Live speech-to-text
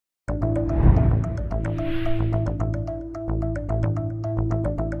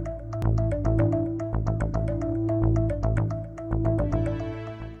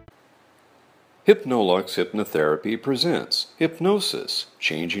HypnoLux Hypnotherapy presents Hypnosis,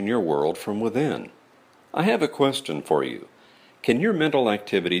 Changing Your World from Within. I have a question for you. Can your mental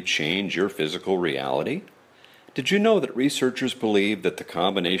activity change your physical reality? Did you know that researchers believe that the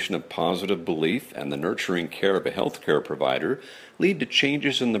combination of positive belief and the nurturing care of a healthcare provider lead to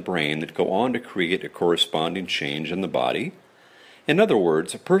changes in the brain that go on to create a corresponding change in the body? In other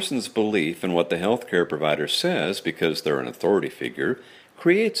words, a person's belief in what the healthcare provider says, because they're an authority figure,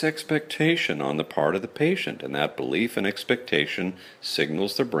 creates expectation on the part of the patient, and that belief and expectation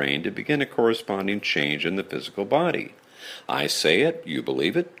signals the brain to begin a corresponding change in the physical body. I say it, you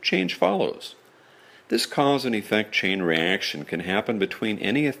believe it, change follows. This cause and effect chain reaction can happen between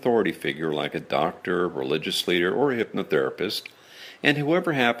any authority figure like a doctor, religious leader, or a hypnotherapist, and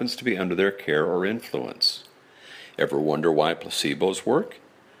whoever happens to be under their care or influence. Ever wonder why placebos work?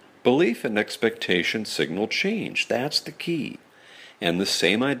 Belief and expectation signal change. That's the key. And the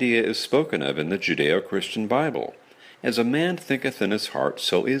same idea is spoken of in the Judeo-Christian Bible. As a man thinketh in his heart,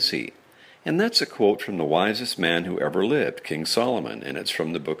 so is he. And that's a quote from the wisest man who ever lived, King Solomon, and it's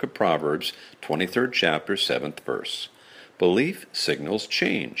from the book of Proverbs, 23rd chapter, 7th verse. Belief signals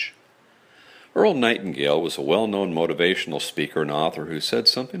change. Earl Nightingale was a well-known motivational speaker and author who said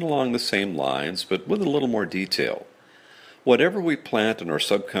something along the same lines, but with a little more detail. Whatever we plant in our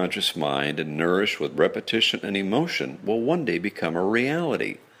subconscious mind and nourish with repetition and emotion will one day become a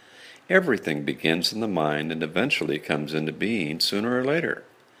reality. Everything begins in the mind and eventually comes into being sooner or later.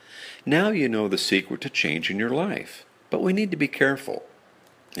 Now you know the secret to changing your life, but we need to be careful.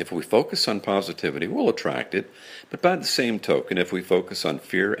 If we focus on positivity, we'll attract it, but by the same token, if we focus on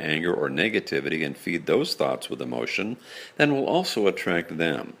fear, anger, or negativity and feed those thoughts with emotion, then we'll also attract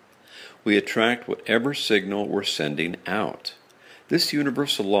them. We attract whatever signal we're sending out. This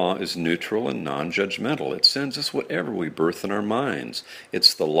universal law is neutral and non-judgmental. It sends us whatever we birth in our minds.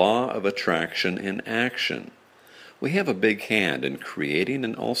 It's the law of attraction in action. We have a big hand in creating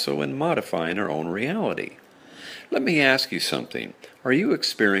and also in modifying our own reality. Let me ask you something. Are you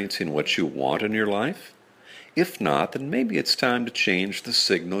experiencing what you want in your life? If not, then maybe it's time to change the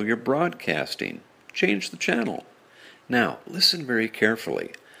signal you're broadcasting. Change the channel. Now, listen very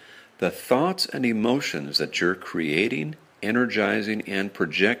carefully. The thoughts and emotions that you're creating, energizing, and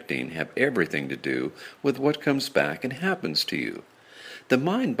projecting have everything to do with what comes back and happens to you. The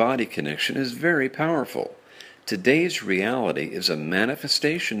mind-body connection is very powerful. Today's reality is a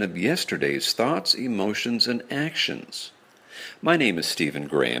manifestation of yesterday's thoughts, emotions, and actions. My name is Stephen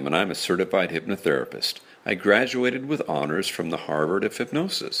Graham, and I'm a certified hypnotherapist. I graduated with honors from the Harvard of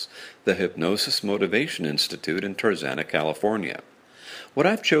Hypnosis, the Hypnosis Motivation Institute in Tarzana, California. What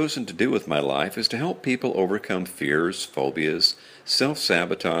I've chosen to do with my life is to help people overcome fears, phobias,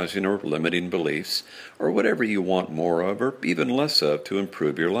 self-sabotaging or limiting beliefs, or whatever you want more of or even less of to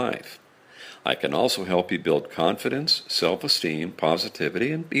improve your life. I can also help you build confidence, self-esteem,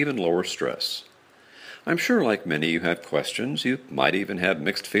 positivity, and even lower stress. I'm sure like many you have questions. You might even have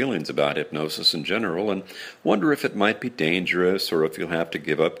mixed feelings about hypnosis in general and wonder if it might be dangerous or if you'll have to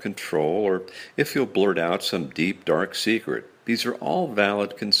give up control or if you'll blurt out some deep, dark secret. These are all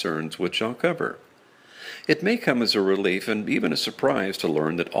valid concerns which I'll cover. It may come as a relief and even a surprise to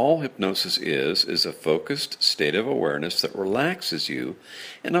learn that all hypnosis is a focused state of awareness that relaxes you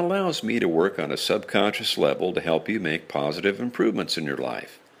and allows me to work on a subconscious level to help you make positive improvements in your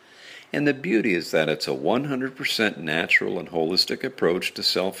life. And the beauty is that it's a 100% natural and holistic approach to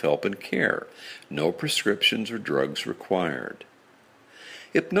self-help and care. No prescriptions or drugs required.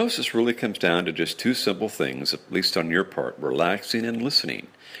 Hypnosis really comes down to just two simple things, at least on your part, relaxing and listening.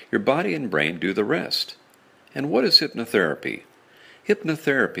 Your body and brain do the rest. And what is hypnotherapy?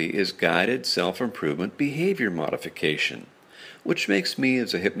 Hypnotherapy is guided self-improvement behavior modification, which makes me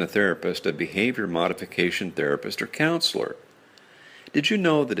as a hypnotherapist a behavior modification therapist or counselor. Did you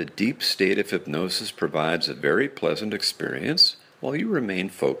know that a deep state of hypnosis provides a very pleasant experience while you remain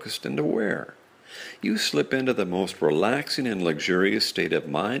focused and aware? You slip into the most relaxing and luxurious state of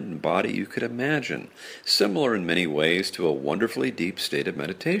mind and body you could imagine, similar in many ways to a wonderfully deep state of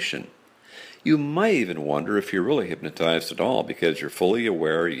meditation. You might even wonder if you're really hypnotized at all because you're fully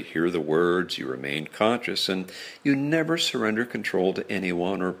aware, you hear the words, you remain conscious, and you never surrender control to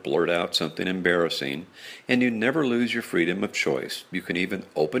anyone or blurt out something embarrassing, and you never lose your freedom of choice. You can even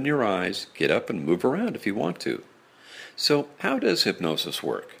open your eyes, get up, and move around if you want to. So, how does hypnosis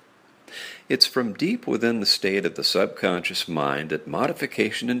work? It's from deep within the state of the subconscious mind that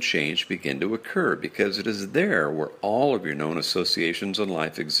modification and change begin to occur because it is there where all of your known associations in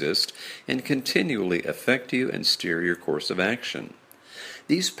life exist and continually affect you and steer your course of action.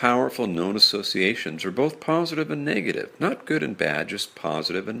 These powerful known associations are both positive and negative, not good and bad, just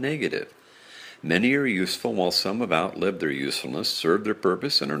positive and negative. Many are useful while some have outlived their usefulness, served their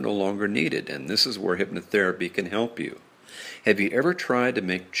purpose, and are no longer needed, and this is where hypnotherapy can help you. Have you ever tried to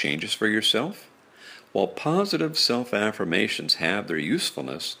make changes for yourself? While positive self-affirmations have their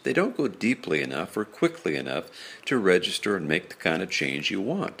usefulness, they don't go deeply enough or quickly enough to register and make the kind of change you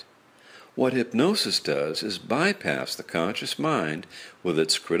want. What hypnosis does is bypass the conscious mind with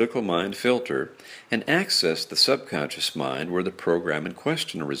its critical mind filter and access the subconscious mind where the program in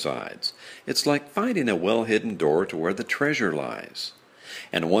question resides. It's like finding a well-hidden door to where the treasure lies.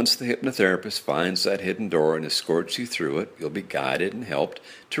 And once the hypnotherapist finds that hidden door and escorts you through it, you'll be guided and helped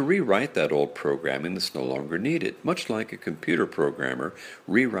to rewrite that old programming that's no longer needed, much like a computer programmer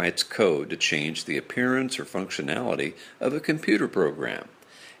rewrites code to change the appearance or functionality of a computer program.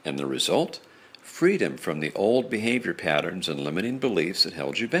 And the result? Freedom from the old behavior patterns and limiting beliefs that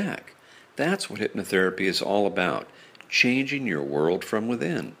held you back. That's what hypnotherapy is all about, changing your world from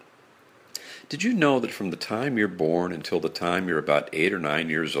within. Did you know that from the time you're born until the time you're about 8 or 9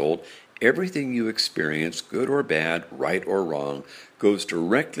 years old, everything you experience, good or bad, right or wrong, goes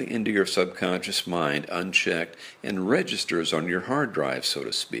directly into your subconscious mind unchecked and registers on your hard drive, so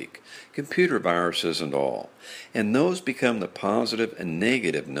to speak, computer viruses and all. And those become the positive and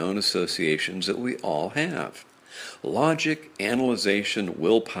negative known associations that we all have. Logic, analyzation,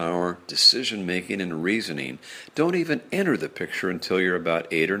 willpower, decision-making, and reasoning don't even enter the picture until you're about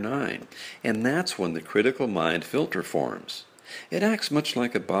 8 or 9, and that's when the critical mind filter forms. It acts much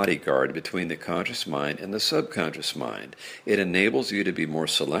like a bodyguard between the conscious mind and the subconscious mind. It enables you to be more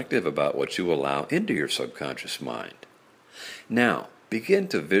selective about what you allow into your subconscious mind. Now, begin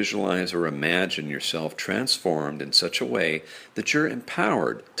to visualize or imagine yourself transformed in such a way that you're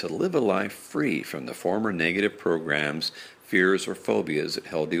empowered to live a life free from the former negative programs, fears, or phobias that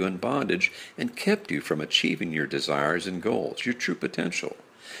held you in bondage and kept you from achieving your desires and goals, your true potential.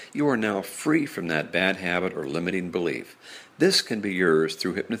 You are now free from that bad habit or limiting belief. This can be yours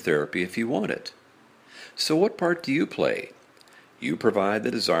through hypnotherapy if you want it. So what part do you play? You provide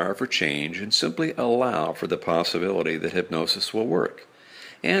the desire for change and simply allow for the possibility that hypnosis will work.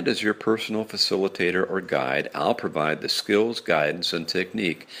 And as your personal facilitator or guide, I'll provide the skills, guidance, and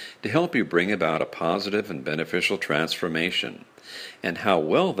technique to help you bring about a positive and beneficial transformation. And how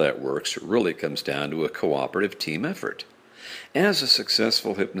well that works really comes down to a cooperative team effort. As a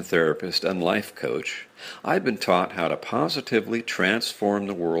successful hypnotherapist and life coach, I've been taught how to positively transform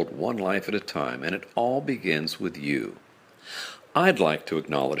the world one life at a time, and it all begins with you. I'd like to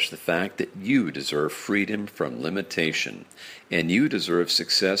acknowledge the fact that you deserve freedom from limitation, and you deserve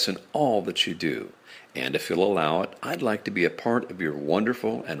success in all that you do. And if you'll allow it, I'd like to be a part of your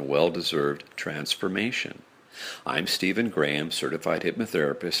wonderful and well-deserved transformation. I'm Stephen Graham, certified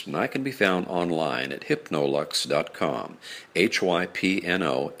hypnotherapist, and I can be found online at hypnolux.com,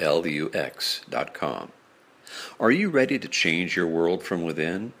 hypnolux.com. Are you ready to change your world from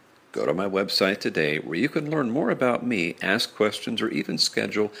within? Go to my website today where you can learn more about me, ask questions, or even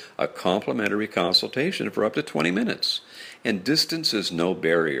schedule a complimentary consultation for up to 20 minutes. And distance is no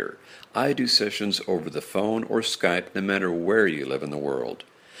barrier. I do sessions over the phone or Skype no matter where you live in the world.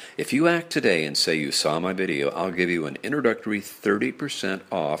 If you act today and say you saw my video, I'll give you an introductory 30%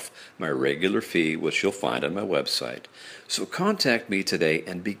 off my regular fee, which you'll find on my website. So contact me today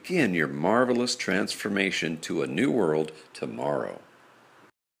and begin your marvelous transformation to a new world tomorrow.